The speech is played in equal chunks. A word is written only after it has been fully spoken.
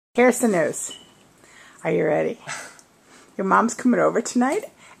Here's the news. Are you ready? Your mom's coming over tonight,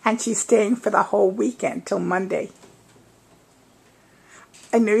 and she's staying for the whole weekend till Monday.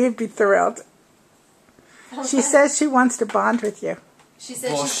 I knew you'd be thrilled. Okay. She says she wants to bond with you. She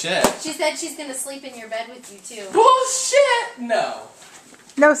said Bullshit. She said she's going to sleep in your bed with you, too. Bullshit! No.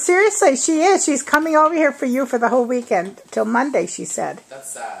 No, seriously, she is. She's coming over here for you for the whole weekend till Monday, she said.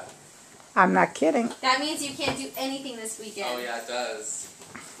 That's sad. I'm not kidding. That means you can't do anything this weekend. Oh, yeah, it does.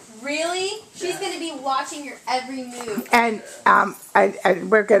 Really? She's going to be watching your every move. And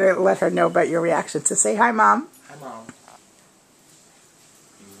we're going to let her know about your reaction. So say hi, Mom. Hi, Mom.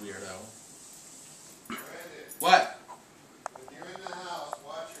 You weirdo. What? If you're in the house,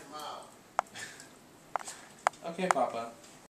 watch your mouth. Okay, Papa.